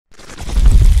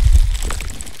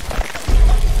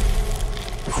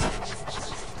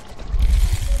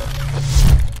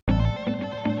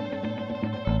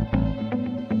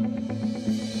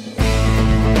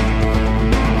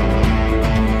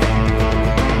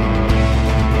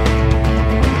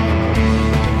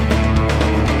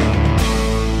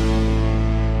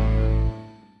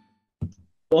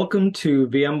Welcome to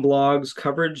VMblog's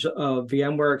coverage of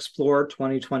VMware Explore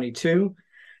 2022.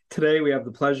 Today we have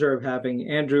the pleasure of having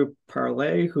Andrew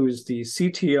Parlette, who's the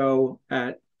CTO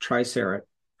at Tricerat.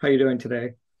 How are you doing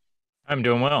today? I'm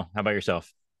doing well. How about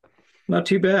yourself? Not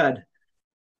too bad.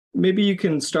 Maybe you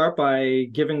can start by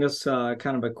giving us kind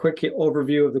of a quick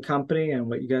overview of the company and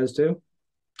what you guys do.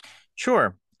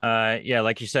 Sure. Yeah,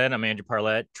 like you said, I'm Andrew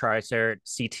Parlette, Tricerat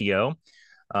CTO.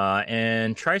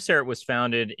 And Tricerat was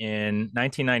founded in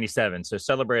 1997, so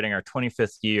celebrating our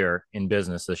 25th year in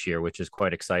business this year, which is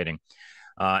quite exciting.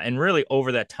 And really,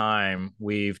 over that time,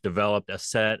 we've developed a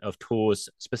set of tools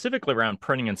specifically around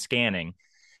printing and scanning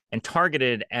and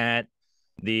targeted at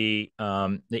the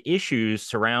issues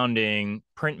surrounding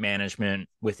print management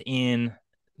within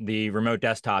the remote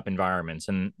desktop environments,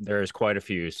 and there's quite a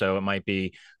few. So it might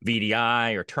be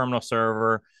VDI or terminal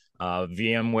server,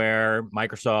 VMware,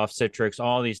 Microsoft, Citrix,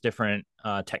 all these different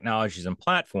technologies and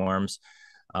platforms.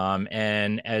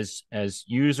 And as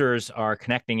users are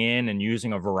connecting in and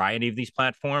using a variety of these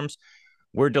platforms,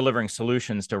 we're delivering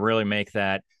solutions to really make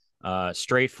that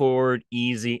straightforward,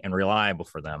 easy, and reliable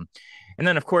for them. And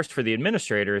then, of course, for the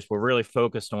administrators, we're really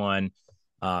focused on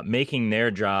making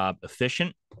their job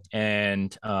efficient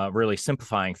and really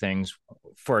simplifying things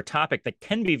for a topic that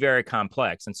can be very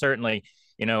complex. And certainly,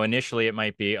 initially it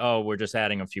might be, oh, we're just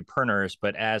adding a few printers,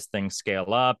 but as things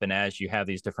scale up and as you have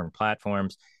these different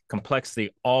platforms, complexity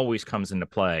always comes into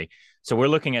play. So we're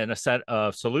looking at a set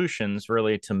of solutions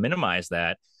really to minimize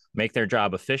that, make their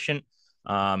job efficient,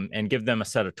 and give them a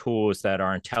set of tools that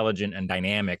are intelligent and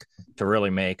dynamic to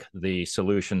really make the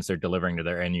solutions they're delivering to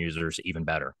their end users even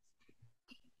better.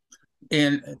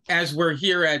 And as we're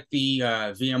here at the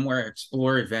VMware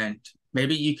Explore event,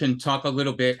 maybe you can talk a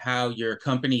little bit how your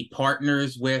company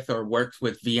partners with or works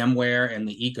with VMware and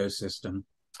the ecosystem.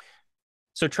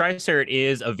 So Tricerat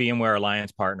is a VMware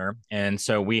Alliance partner, and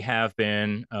so we have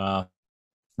been, I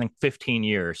think, 15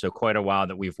 years, so quite a while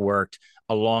that we've worked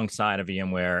alongside of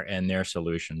VMware and their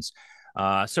solutions.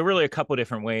 So really a couple of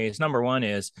different ways. Number one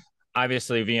is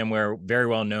obviously VMware, very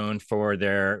well known for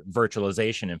their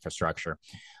virtualization infrastructure.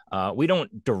 We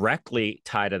don't directly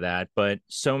tie to that, but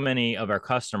so many of our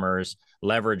customers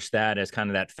leverage that as kind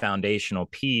of that foundational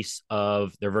piece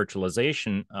of their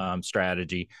virtualization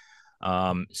strategy.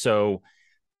 So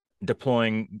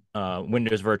deploying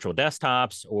Windows virtual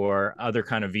desktops or other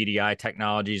kind of VDI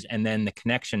technologies, and then the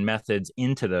connection methods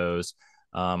into those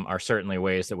are certainly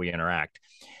ways that we interact.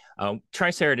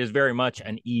 Tricerat is very much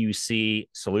an EUC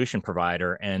solution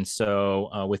provider, and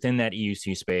so within that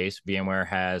EUC space, VMware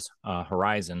has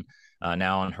Horizon,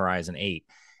 now on Horizon 8.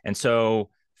 And so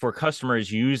for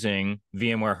customers using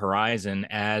VMware Horizon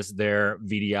as their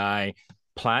VDI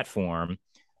platform,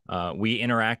 we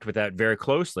interact with that very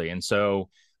closely. And so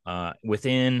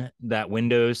within that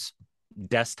Windows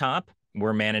desktop,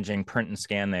 we're managing print and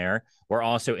scan there. We're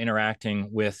also interacting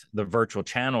with the virtual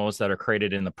channels that are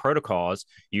created in the protocols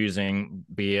using,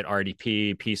 be it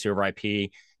RDP, PC over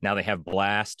IP. Now they have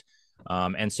Blast.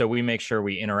 And so we make sure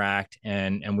we interact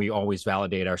and we always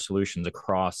validate our solutions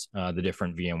across the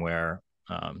different VMware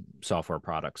software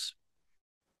products.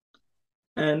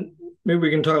 And maybe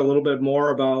we can talk a little bit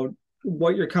more about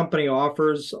what your company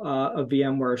offers a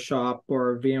VMware shop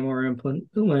or a VMware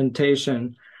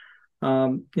implementation.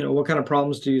 What kind of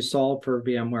problems do you solve for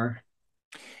VMware?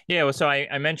 Yeah, well, so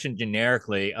I mentioned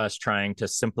generically us trying to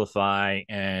simplify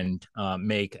and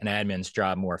make an admin's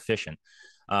job more efficient.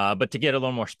 But to get a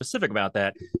little more specific about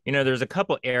that, there's a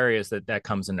couple areas that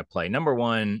comes into play. Number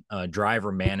one,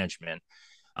 driver management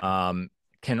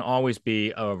can always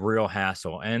be a real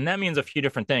hassle. And that means a few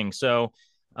different things. So,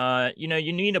 you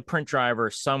need a print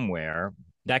driver somewhere.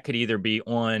 That could either be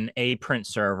on a print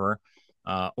server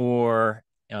or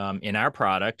in our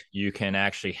product, you can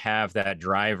actually have that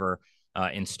driver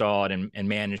installed and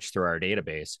managed through our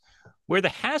database. Where the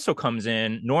hassle comes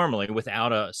in normally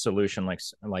without a solution like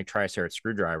Tricerat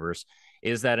screwdrivers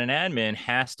is that an admin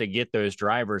has to get those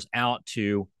drivers out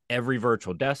to every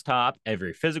virtual desktop,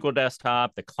 every physical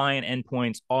desktop, the client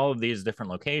endpoints, all of these different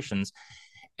locations.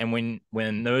 And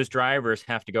when those drivers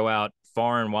have to go out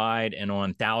far and wide and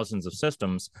on thousands of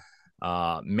systems,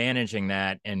 managing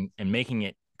that and making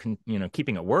it,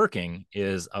 keeping it working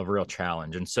is a real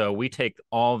challenge. And so we take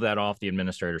all of that off the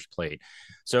administrator's plate.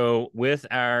 So with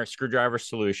our screwdriver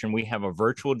solution, we have a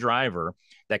virtual driver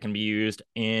that can be used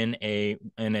in a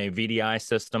VDI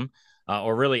system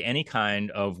or really any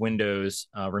kind of Windows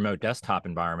remote desktop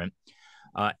environment.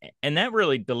 And that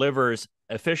really delivers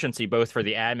efficiency both for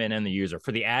the admin and the user.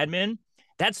 For the admin,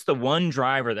 that's the one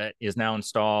driver that is now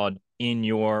installed in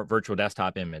your virtual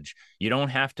desktop image. You don't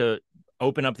have to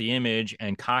open up the image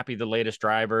and copy the latest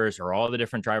drivers or all the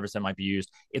different drivers that might be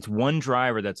used. It's one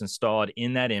driver that's installed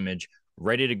in that image,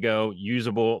 ready to go,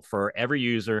 usable for every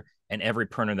user and every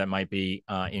printer that might be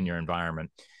in your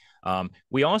environment.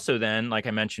 We also then, like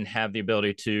I mentioned, have the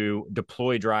ability to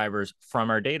deploy drivers from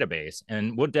our database.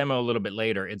 And we'll demo a little bit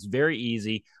later. It's very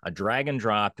easy, a drag and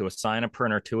drop to assign a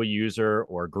printer to a user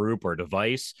or group or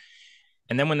device.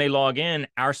 And then when they log in,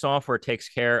 our software takes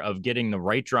care of getting the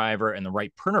right driver and the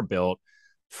right printer built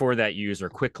for that user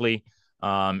quickly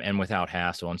and without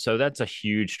hassle. And so that's a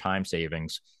huge time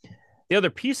savings. The other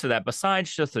piece of that,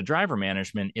 besides just the driver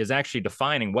management, is actually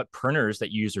defining what printers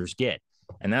that users get.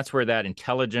 And that's where that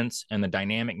intelligence and the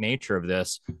dynamic nature of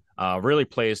this really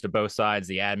plays to both sides,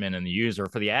 the admin and the user.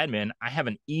 For the admin, I have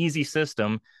an easy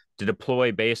system to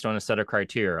deploy based on a set of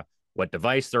criteria, what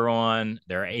device they're on,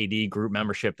 their AD group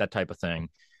membership, that type of thing.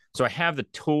 So I have the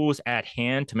tools at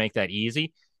hand to make that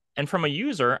easy. And from a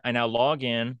user, I now log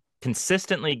in,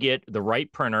 consistently get the right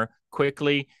printer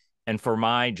quickly and for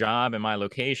my job and my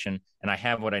location, and I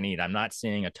have what I need. I'm not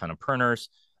seeing a ton of printers.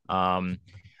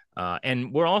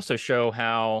 And we'll also show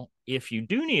how if you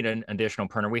do need an additional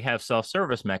printer, we have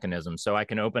self-service mechanisms. So I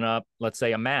can open up, let's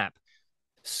say, a map,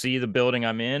 see the building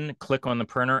I'm in, click on the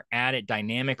printer, add it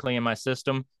dynamically in my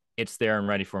system. It's there and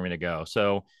ready for me to go.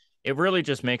 So it really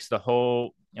just makes the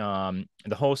whole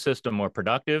system more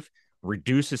productive,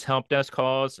 reduces help desk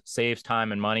calls, saves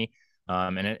time and money.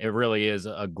 And it really is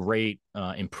a great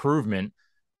improvement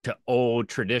to old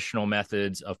traditional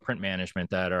methods of print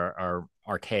management that are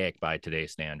archaic by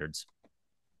today's standards.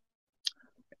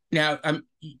 Now,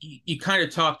 you kind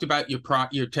of talked about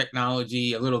your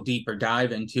technology, a little deeper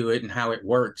dive into it and how it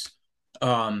works.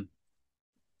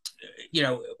 You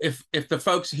know, if the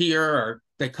folks here or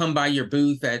they come by your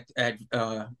booth at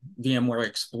VMware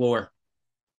Explore,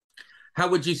 how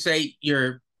would you say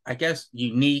you're, I guess,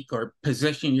 unique or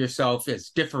position yourself as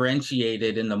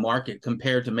differentiated in the market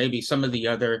compared to maybe some of the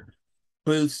other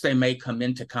booths they may come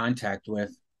into contact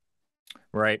with?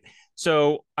 Right.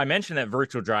 So I mentioned that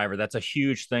virtual driver, that's a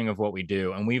huge thing of what we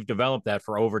do. And we've developed that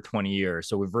for over 20 years.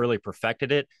 So we've really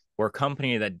perfected it. We're a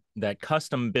company that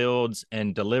custom builds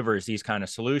and delivers these kind of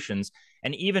solutions.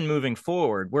 And even moving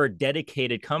forward, we're a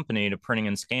dedicated company to printing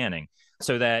and scanning.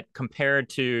 So that compared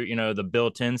to, you know, the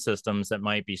built-in systems that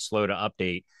might be slow to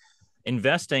update,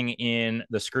 investing in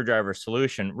the screwdriver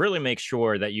solution really makes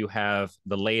sure that you have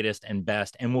the latest and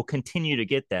best, and we'll continue to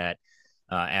get that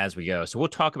as we go. So we'll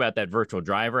talk about that virtual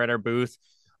driver at our booth.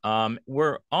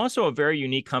 We're also a very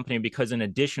unique company because in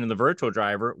addition to the virtual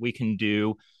driver, we can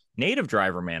do native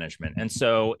driver management. And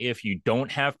so if you don't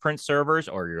have print servers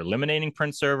or you're eliminating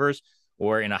print servers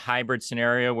or in a hybrid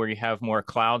scenario where you have more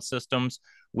cloud systems,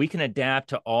 we can adapt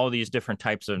to all these different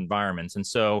types of environments. And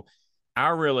so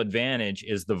our real advantage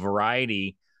is the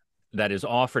variety that is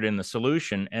offered in the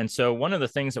solution. And so one of the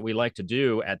things that we like to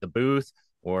do at the booth,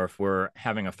 or if we're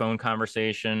having a phone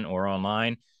conversation or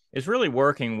online, is really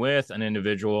working with an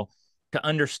individual to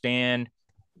understand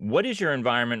what is your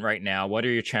environment right now? What are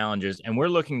your challenges? And we're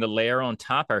looking to layer on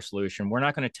top our solution. We're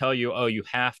not going to tell you, oh, you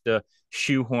have to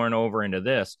shoehorn over into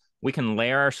this. We can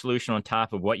layer our solution on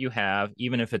top of what you have,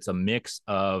 even if it's a mix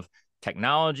of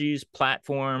technologies,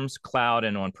 platforms, cloud,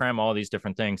 and on-prem, all these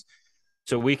different things.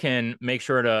 So we can make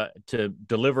sure to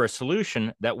deliver a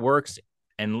solution that works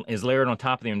and is layered on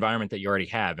top of the environment that you already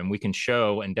have. And we can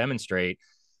show and demonstrate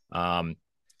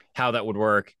how that would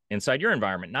work inside your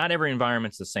environment. Not every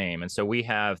environment's the same. And so we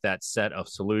have that set of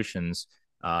solutions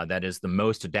that is the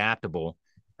most adaptable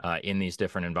in these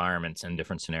different environments and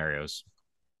different scenarios.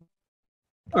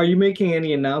 Are you making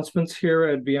any announcements here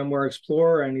at VMware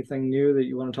Explore or anything new that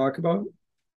you want to talk about?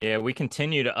 Yeah, we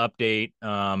continue to update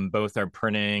both our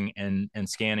printing and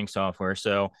scanning software.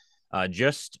 So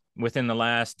just within the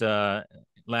last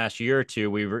year or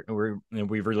two,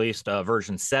 we've released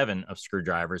version 7 of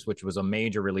screwdrivers, which was a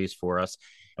major release for us.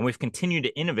 And we've continued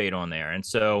to innovate on there. And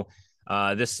so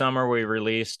this summer, we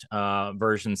released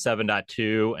version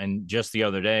 7.2, and just the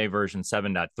other day, version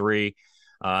 7.3.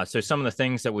 So some of the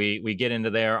things that we get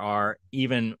into there are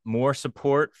even more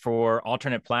support for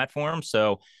alternate platforms.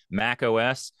 So Mac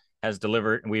OS has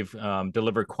delivered, we've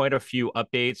delivered quite a few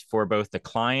updates for both the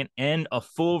client and a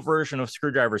full version of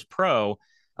Screwdrivers Pro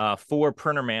for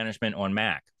printer management on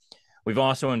Mac. We've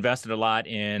also invested a lot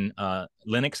in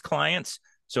Linux clients.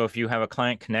 So if you have a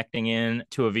client connecting in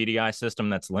to a VDI system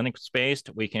that's Linux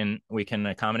based, we can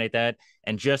accommodate that.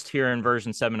 And just here in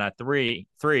version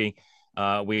 7.3,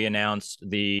 we announced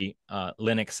the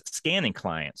Linux scanning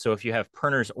client. So if you have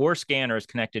printers or scanners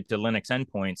connected to Linux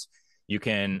endpoints, you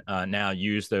can now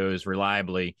use those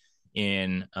reliably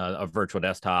in a virtual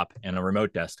desktop and a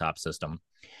remote desktop system.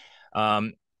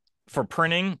 For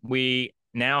printing, we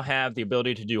now have the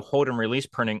ability to do hold and release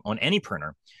printing on any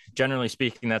printer. Generally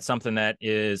speaking, that's something that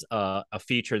is a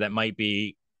feature that might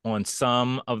be on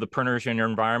some of the printers in your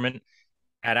environment.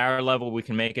 At our level, we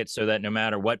can make it so that no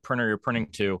matter what printer you're printing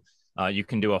to, you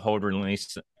can do a hold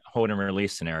and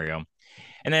release scenario.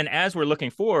 And then as we're looking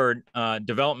forward,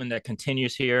 development that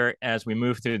continues here as we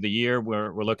move through the year,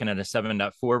 we're looking at a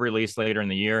 7.4 release later in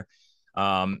the year.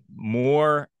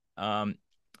 More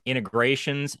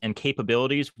integrations and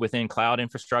capabilities within cloud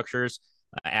infrastructures,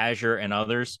 Azure and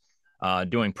others,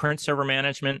 doing print server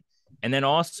management. And then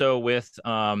also with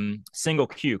single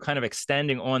queue, kind of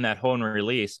extending on that hold and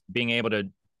release, being able to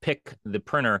pick the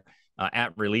printer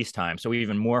at release time. So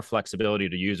even more flexibility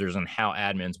to users on how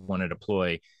admins want to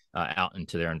deploy out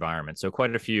into their environment. So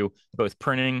quite a few, both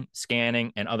printing,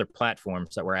 scanning, and other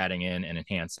platforms that we're adding in and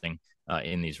enhancing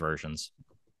in these versions.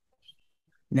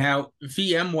 Now,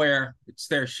 VMware, it's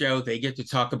their show. They get to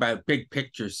talk about big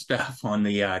picture stuff on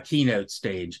the keynote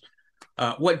stage.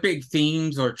 What big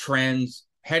themes or trends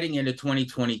heading into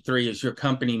 2023 is your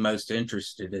company most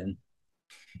interested in?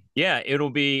 Yeah, it'll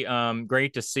be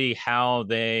great to see how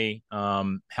they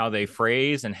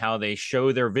phrase and how they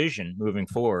show their vision moving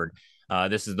forward.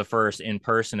 This is the first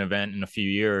in-person event in a few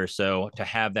years, so to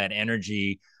have that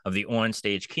energy of the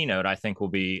on-stage keynote, I think will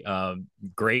be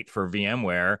great for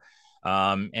VMware,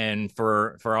 and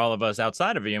for all of us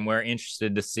outside of VMware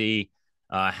interested to see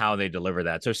how they deliver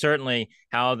that. So certainly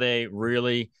how they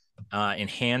really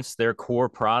enhance their core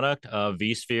product of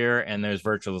vSphere and those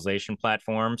virtualization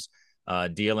platforms.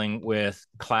 Dealing with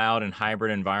cloud and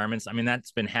hybrid environments. I mean,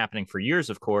 that's been happening for years,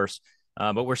 of course,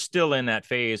 but we're still in that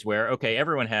phase where, okay,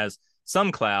 everyone has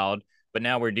some cloud, but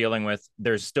now we're dealing with,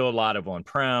 there's still a lot of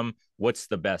on-prem. What's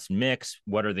the best mix?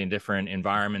 What are the different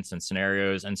environments and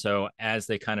scenarios? And so as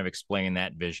they kind of explain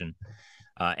that vision.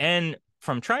 And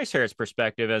from Tricerat's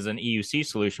perspective as an EUC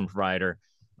solution provider,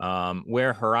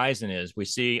 where Horizon is. We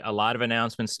see a lot of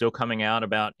announcements still coming out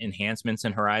about enhancements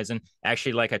in Horizon.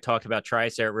 Actually, like I talked about,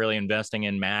 Tricerat really investing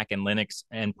in Mac and Linux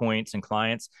endpoints and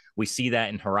clients. We see that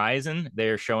in Horizon.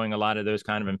 They're showing a lot of those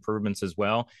kind of improvements as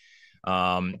well.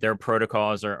 Their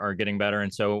protocols are getting better.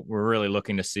 And so we're really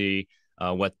looking to see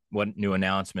what new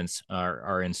announcements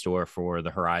are in store for the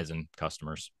Horizon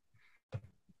customers.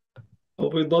 Well,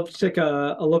 we'd love to take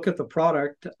a look at the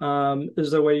product.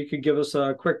 Is there a way you could give us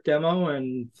a quick demo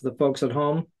and for the folks at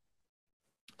home?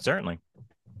 Certainly.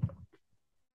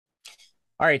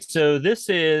 All right, so this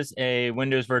is a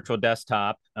Windows Virtual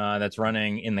Desktop that's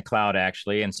running in the cloud,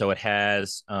 actually. And so it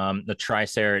has the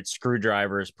Tricerat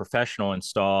Screwdrivers Professional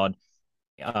installed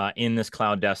in this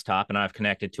cloud desktop, and I've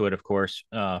connected to it, of course,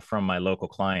 from my local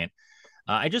client.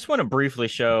 I just want to briefly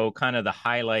show kind of the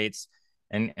highlights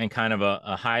and kind of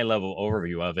a high-level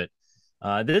overview of it.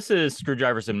 This is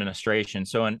Screwdrivers Administration.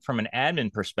 So from an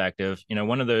admin perspective,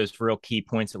 one of those real key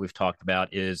points that we've talked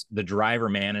about is the driver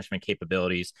management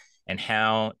capabilities and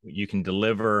how you can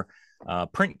deliver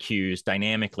print queues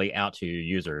dynamically out to your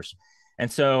users. And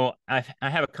so I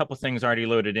have a couple things already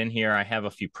loaded in here. I have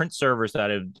a few print servers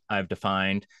that I've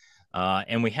defined,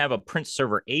 and we have a print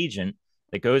server agent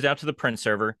that goes out to the print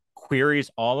server,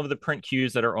 queries all of the print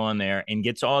queues that are on there, and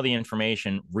gets all the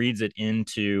information, reads it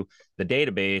into the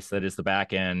database that is the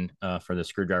back end for the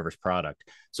Screwdrivers product.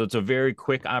 So it's a very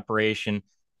quick operation,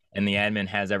 and the admin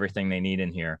has everything they need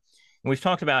in here. And we've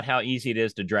talked about how easy it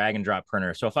is to drag and drop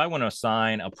printers. So if I want to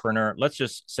assign a printer, let's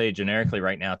just say generically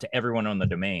right now, to everyone on the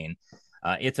domain,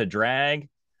 it's a drag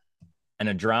and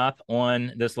a drop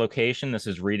on this location. This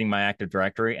is reading my Active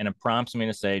Directory, and it prompts me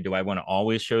to say, do I want to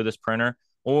always show this printer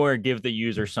or give the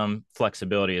user some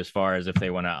flexibility as far as if they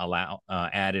want to allow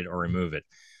add it or remove it.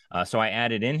 So I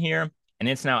add it in here, and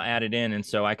it's now added in, and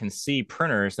so I can see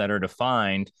printers that are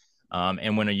defined,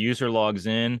 and when a user logs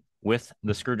in with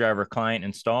the Screwdriver client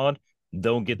installed,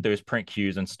 they'll get those print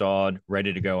queues installed,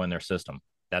 ready to go in their system.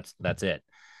 That's it.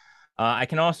 I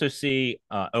can also see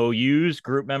OUs,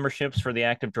 group memberships for the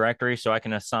Active Directory, so I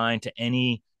can assign to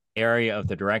any area of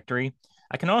the directory.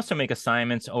 I can also make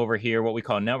assignments over here, what we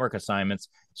call network assignments.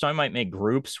 So I might make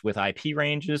groups with IP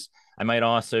ranges. I might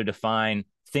also define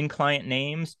thin client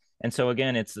names. And so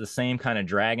again, it's the same kind of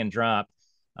drag and drop.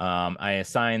 I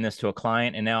assign this to a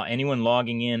client, and now anyone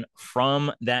logging in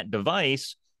from that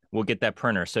device will get that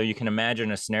printer. So you can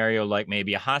imagine a scenario like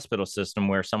maybe a hospital system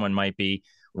where someone might be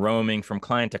roaming from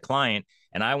client to client.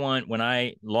 And I want, when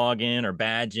I log in or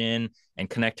badge in and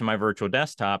connect to my virtual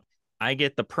desktop, I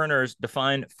get the printers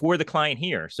defined for the client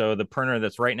here. So the printer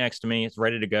that's right next to me is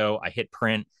ready to go. I hit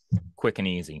print, quick and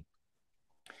easy.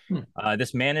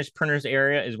 This managed printers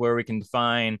area is where we can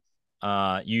define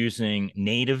using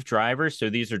native drivers. So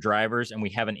these are drivers, and we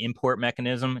have an import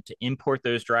mechanism to import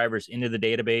those drivers into the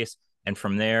database. And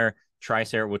from there,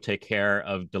 Tricerat will take care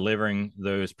of delivering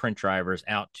those print drivers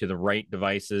out to the right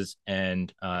devices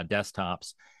and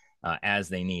desktops as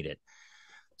they need it.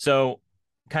 So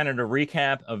kind of to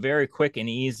recap, a very quick and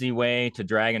easy way to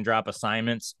drag and drop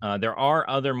assignments. There are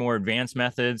other more advanced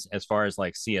methods as far as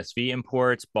like CSV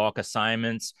imports, bulk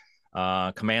assignments,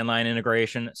 command line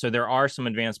integration. So there are some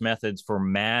advanced methods for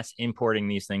mass importing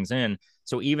these things in.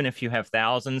 So even if you have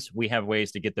thousands, we have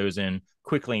ways to get those in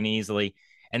quickly and easily.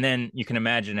 And then you can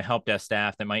imagine a help desk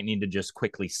staff that might need to just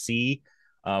quickly see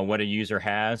what a user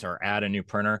has or add a new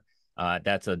printer.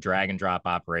 That's a drag and drop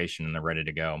operation and they're ready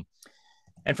to go.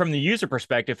 And from the user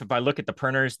perspective, if I look at the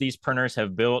printers, these printers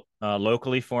have built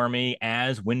locally for me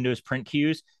as Windows print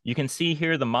queues. You can see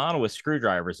here the model with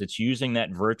screwdrivers. It's using that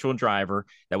virtual driver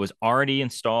that was already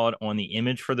installed on the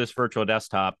image for this virtual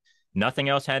desktop. Nothing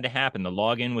else had to happen. The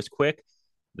login was quick.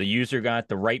 The user got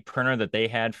the right printer that they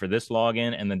had for this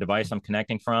login and the device I'm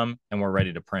connecting from, and we're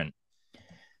ready to print.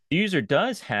 The user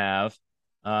does have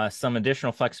some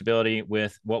additional flexibility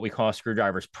with what we call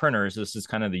screwdrivers printers. This is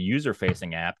kind of the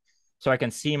user-facing app. So I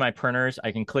can see my printers.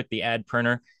 I can click the add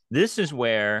printer. This is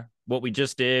where what we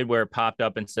just did, where it popped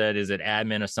up and said, is it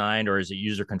admin assigned or is it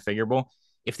user configurable?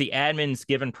 If the admin's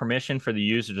given permission for the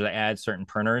user to add certain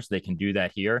printers, they can do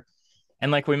that here.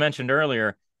 And like we mentioned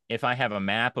earlier, if I have a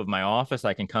map of my office,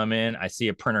 I can come in, I see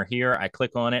a printer here, I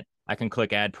click on it, I can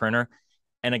click add printer.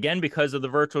 And again, because of the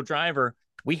virtual driver,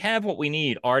 we have what we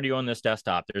need already on this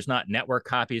desktop. There's not network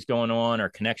copies going on or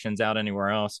connections out anywhere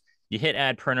else. You hit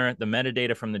add printer, the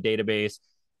metadata from the database,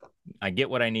 I get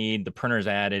what I need, the printer's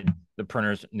added,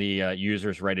 the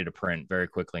user's ready to print very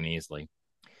quickly and easily.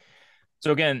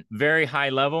 So again, very high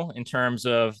level in terms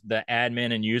of the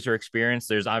admin and user experience.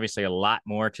 There's obviously a lot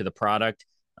more to the product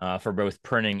for both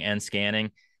printing and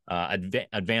scanning.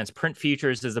 Advanced print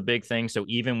features is a big thing. So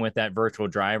even with that virtual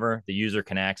driver, the user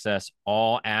can access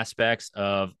all aspects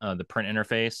of the print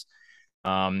interface.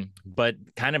 But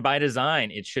kind of by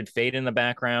design, it should fade in the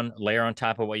background, layer on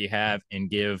top of what you have, and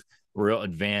give real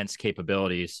advanced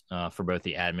capabilities for both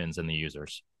the admins and the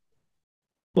users.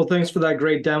 Well, thanks for that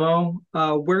great demo.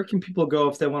 Where can people go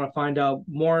if they want to find out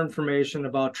more information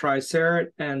about Tricerat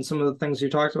and some of the things you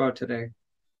talked about today?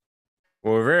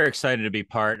 Well, we're very excited to be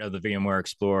part of the VMware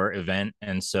Explorer event.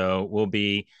 And so we'll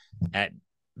be at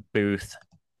booth,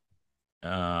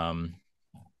 sorry,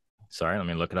 let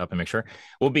me look it up and make sure.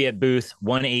 We'll be at booth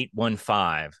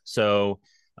 1815. So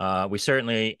we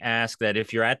certainly ask that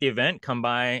if you're at the event, come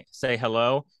by, say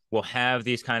hello. We'll have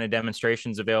these kind of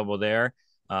demonstrations available there.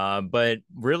 But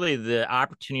really the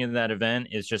opportunity of that event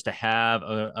is just to have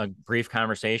a brief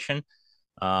conversation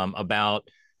about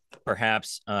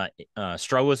perhaps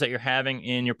struggles that you're having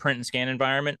in your print and scan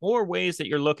environment, or ways that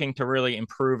you're looking to really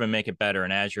improve and make it better.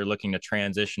 And as you're looking to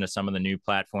transition to some of the new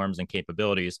platforms and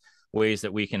capabilities, ways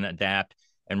that we can adapt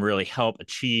and really help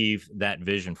achieve that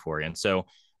vision for you. And so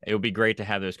it would be great to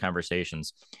have those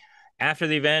conversations. After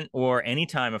the event, or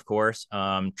anytime, of course,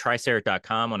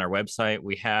 tricerat.com on our website,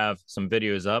 we have some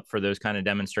videos up for those kind of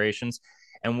demonstrations.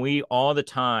 And we all the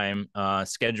time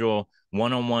schedule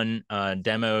one-on-one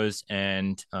demos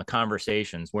and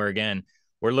conversations where, again,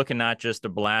 we're looking not just to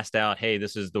blast out, hey,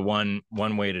 this is the one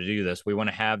way to do this. We want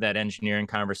to have that engineering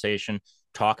conversation,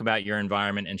 talk about your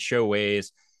environment, and show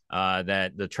ways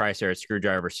that the Tricerat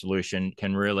screwdriver solution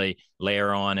can really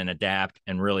layer on and adapt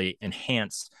and really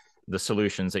enhance the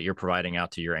solutions that you're providing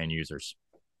out to your end users.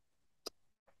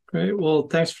 Great. Well,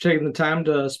 thanks for taking the time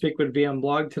to speak with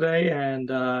VMblog today,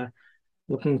 and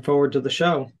looking forward to the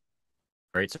show.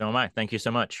 Great. So am I. Thank you so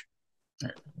much. All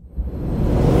right.